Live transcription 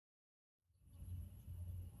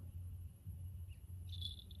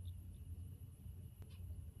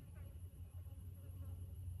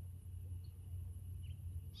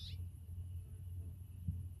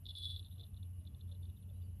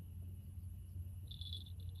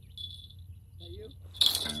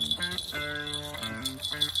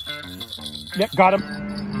Yep, got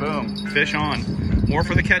him. Boom, fish on. More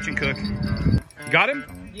for the catch and cook. Got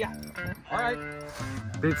him? Yeah. All right.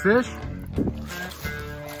 Big fish?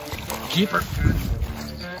 Keeper.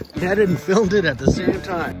 Netted and filmed it at the same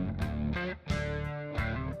time.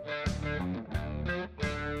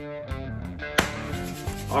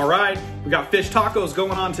 All right, we got fish tacos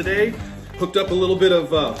going on today. Hooked up a little bit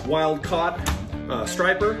of wild caught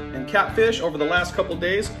striper and catfish over the last couple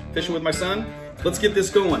days, fishing with my son. Let's get this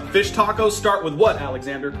going. Fish tacos start with what,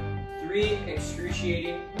 Alexander? 3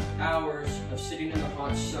 excruciating hours of sitting in the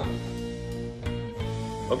hot sun.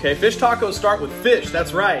 Okay, fish tacos start with fish,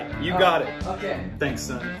 that's right. You got it. Okay. Thanks,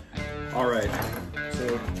 son. All right,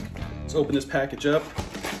 so let's open this package up.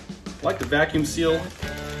 I like to vacuum seal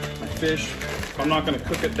my fish. I'm not gonna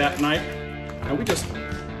cook it that night. Now we just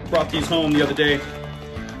brought these home the other day.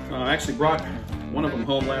 I actually brought one of them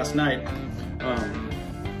home last night.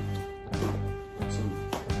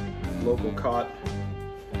 Some local caught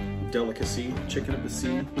delicacy, chicken of the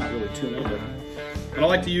sea, not really tuna, but. And I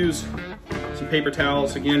like to use some paper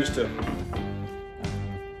towels, again, just to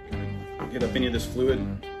get up any of this fluid.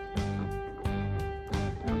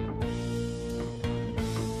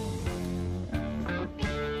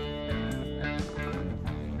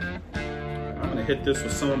 I'm gonna hit this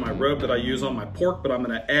with some of my rub that I use on my pork, but I'm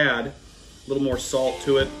gonna add a little more salt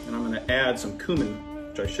to it, and I'm gonna add some cumin,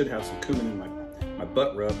 which I should have some cumin in my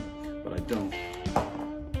butt rub, but I don't.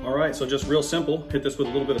 All right, so just real simple, hit this with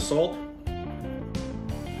a little bit of salt,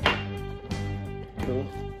 a little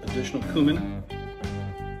additional cumin,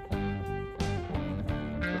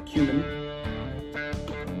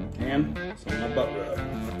 and some of my butt rub.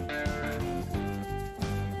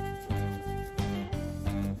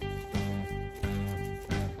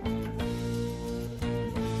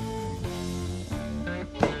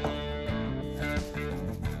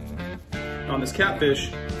 On this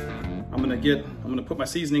catfish, I'm gonna put my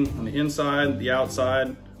seasoning on the inside, the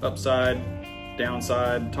outside, upside,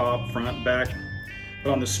 downside, top, front, back.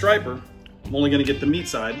 But on the striper, I'm only gonna get the meat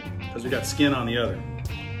side because we got skin on the other.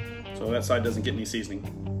 So that side doesn't get any seasoning.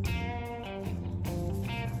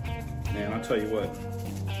 Man, I'll tell you what,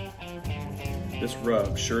 this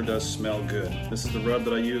rub sure does smell good. This is the rub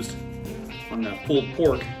that I used on that pulled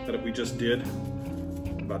pork that we just did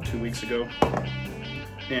about 2 weeks ago.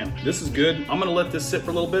 Man, this is good. I'm gonna let this sit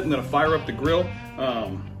for a little bit. I'm gonna fire up the grill,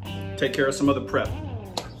 take care of some other prep.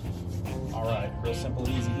 All right, real simple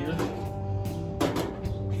and easy here.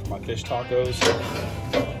 My fish tacos,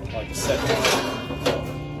 I like to set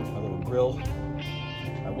down my little grill.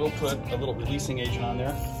 I will put a little releasing agent on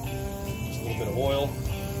there, just a little bit of oil.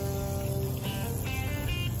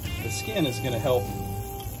 The skin is gonna help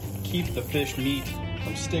keep the fish meat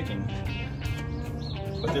from sticking,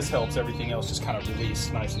 but this helps everything else just kind of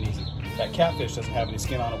release nice and easy. That catfish doesn't have any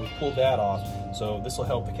skin on it. We pulled that off, so this will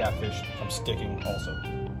help the catfish from sticking also.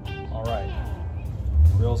 All right,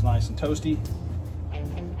 grill's nice and toasty.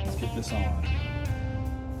 Let's get this on.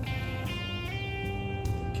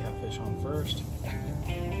 Catfish on first.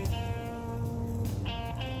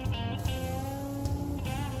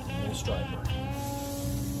 Little striper.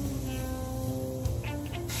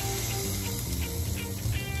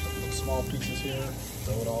 Small pieces here,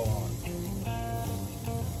 throw it all on.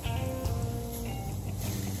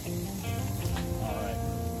 All right.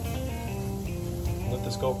 Let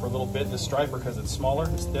this go for a little bit. This striper, because it's smaller,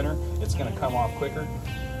 it's thinner, it's gonna come off quicker.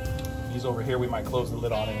 These over here, we might close the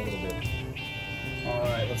lid on in a little bit. All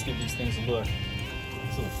right, let's give these things a look.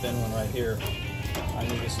 This little thin one right here, I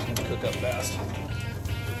knew this was gonna cook up fast.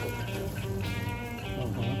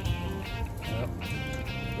 Yep.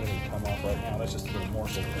 Come off right now. That's just a little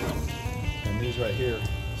morsel. And these right here,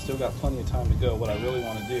 still got plenty of time to go. What I really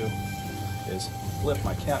want to do is flip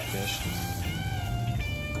my catfish.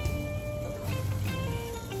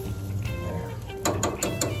 There.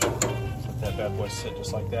 Let that bad boy sit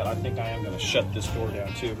just like that. I think I am going to shut this door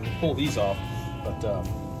down too. I'm going to pull these off, but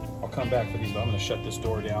I'll come back for these. But I'm going to shut this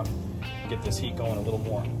door down, get this heat going a little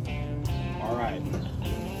more. All right,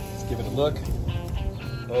 let's give it a look.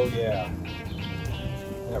 Oh yeah.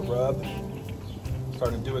 That rub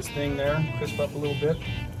starting to do its thing there, crisp up a little bit.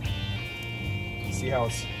 See how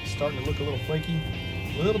it's starting to look a little flaky?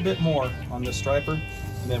 A little bit more on this striper,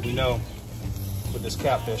 and then we know with this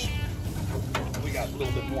catfish, we got a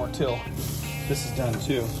little bit more till this is done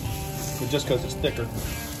too, but just because it's thicker,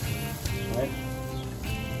 right?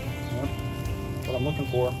 Yep. What I'm looking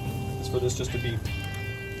for is for this just to be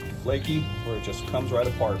flaky, where it just comes right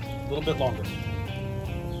apart, a little bit longer.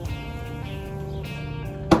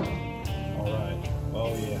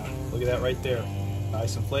 Oh yeah, look at that right there.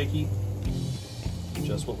 Nice and flaky.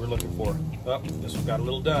 Just what we're looking for. Oh, this one got a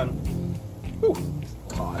little done. Whew,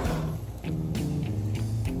 God.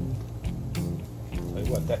 Tell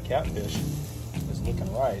you what, that catfish is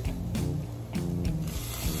looking right.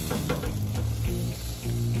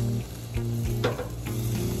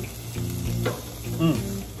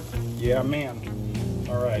 Yeah, man.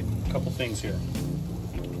 All right, a couple things here.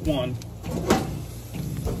 One,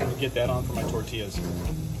 get that on for my tortillas.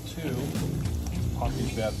 Two, pop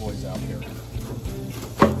these bad boys out here.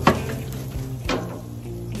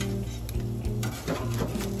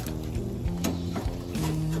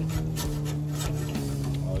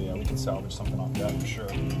 Oh yeah, we can salvage something off that for sure.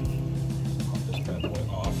 Pop this bad boy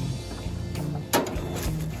off.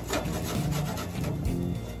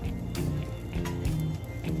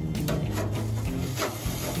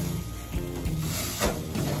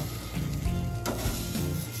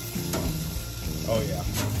 Oh yeah.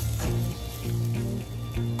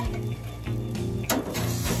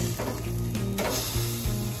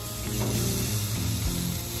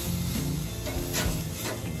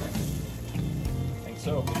 I think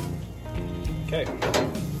so. Okay.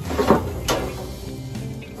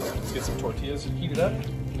 Let's get some tortillas heated up.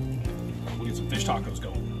 We'll get some fish tacos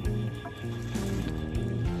going.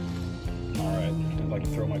 All right, I'd like to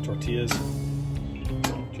throw my tortillas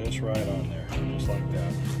just right on there, just like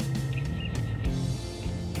that.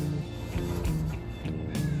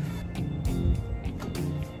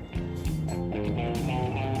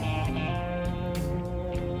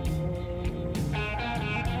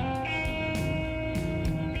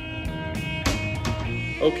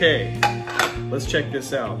 Okay, let's check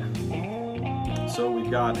this out. So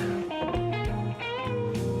we've got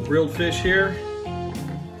grilled fish here,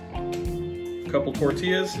 a couple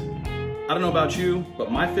tortillas. I don't know about you,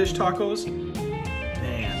 but my fish tacos,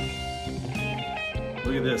 man,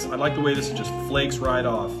 look at this. I like the way this just flakes right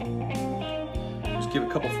off. Just give it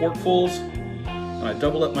a couple forkfuls, and I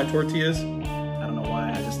double up my tortillas. I don't know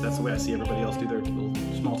why, that's the way I see everybody else do their little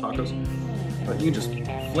small tacos. But you can just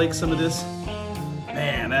flake some of this.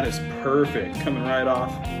 Man, that is perfect, coming right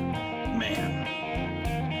off. Man.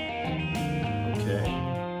 Okay.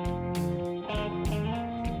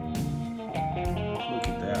 Look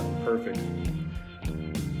at that, perfect.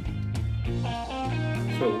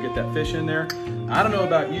 So we'll get that fish in there. I don't know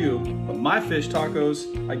about you, but my fish tacos,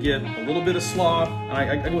 I get a little bit of slaw, and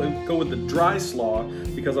I go with the dry slaw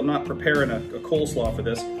because I'm not preparing a coleslaw for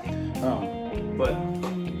this. But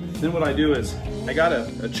then what I do is, I got a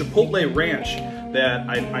chipotle ranch that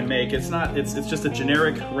I make. It's just a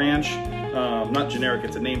generic ranch, not generic,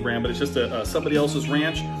 it's a name brand, but it's just somebody else's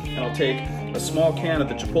ranch. And I'll take a small can of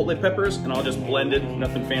the chipotle peppers and I'll just blend it,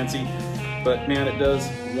 nothing fancy. But man, it does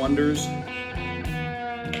wonders.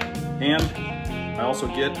 And I also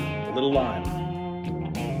get a little lime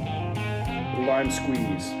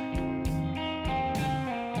squeeze.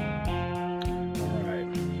 All right.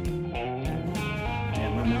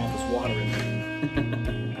 Man, my mouth is watering.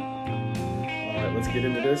 Let's get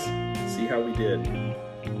into this, see how we did.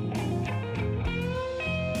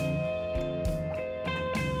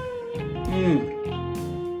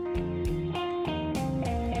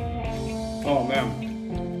 Oh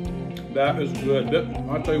man, that is good.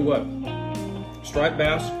 I'll tell you what, striped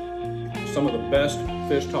bass, some of the best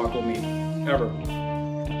fish taco meat ever.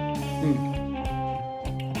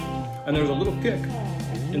 And there's a little kick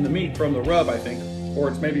in the meat from the rub, I think, or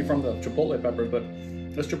it's maybe from the chipotle peppers, but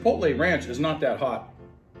this chipotle ranch is not that hot.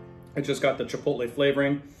 It just got the chipotle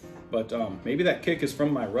flavoring, but maybe that kick is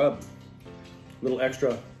from my rub. A little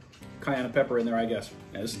extra cayenne pepper in there, I guess.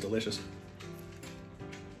 Yeah, this is delicious.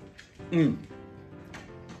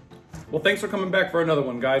 Well, thanks for coming back for another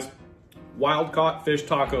one, guys. Wild caught fish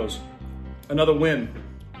tacos. Another win.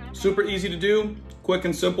 Super easy to do, quick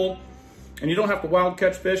and simple. And you don't have to wild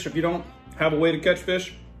catch fish if you don't have a way to catch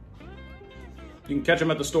fish. You can catch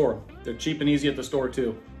them at the store. They're cheap and easy at the store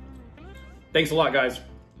too. Thanks a lot, guys.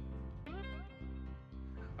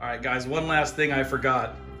 All right, guys, one last thing I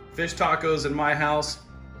forgot. Fish tacos in my house,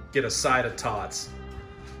 get a side of tots.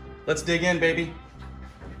 Let's dig in, baby.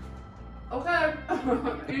 Okay.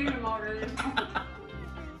 Eating them already.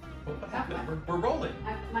 What happened? We're rolling.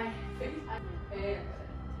 My face.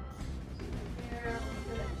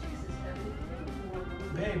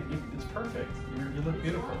 Babe, it's perfect. You look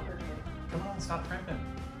beautiful. Come on, stop cramping.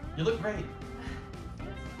 You look great.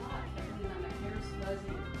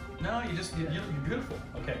 No, you look beautiful.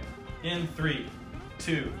 Okay, in 3,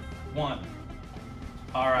 2, 1.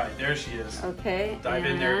 All right, there she is. Okay. Dive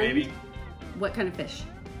in there, baby. What kind of fish?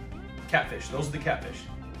 Catfish. Those are the catfish.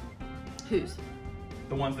 Whose?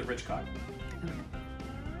 The ones that Rich caught. Okay.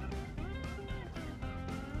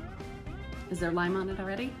 Is there lime on it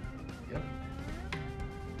already? Yep.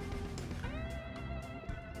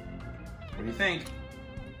 What do you think?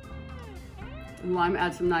 Lime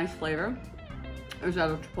adds some nice flavor. Is that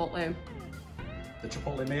a chipotle The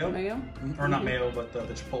chipotle mayo? mayo? Or not mayo, but the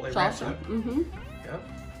chipotle ranch. Salsa. Yep. Mm-hmm. Yep.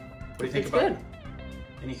 What do you think It's about good. it?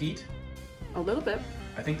 Any heat? A little bit.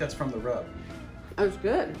 I think that's from the rub. It was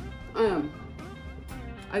good. I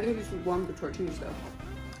think you should warm the tortillas though.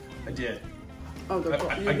 I did. Oh, they're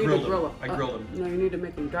I you need grilled to grill them. it. I grilled them. No, you need to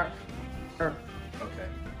make them dark. Okay.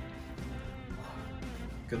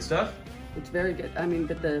 Good stuff? It's very good. I mean,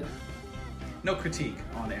 but the No critique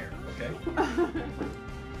on air, okay?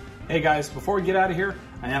 Hey guys, before we get out of here,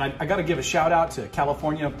 and I got to give a shout out to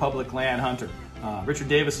California Public Land Hunter. Richard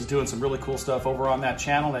Davis is doing some really cool stuff over on that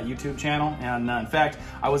channel, that YouTube channel. And in fact,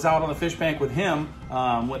 I was out on the fish bank with him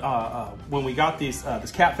when we got this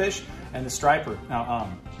catfish and the striper. Now,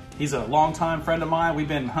 he's a longtime friend of mine. We've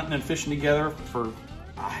been hunting and fishing together for,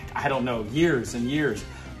 I don't know, years and years.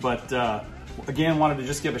 But again, wanted to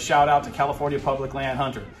just give a shout out to California Public Land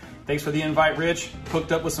Hunter. Thanks for the invite, Rich.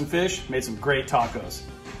 Hooked up with some fish, made some great tacos.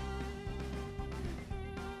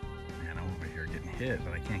 Man, I'm over here getting hit,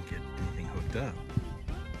 but I can't get anything hooked up.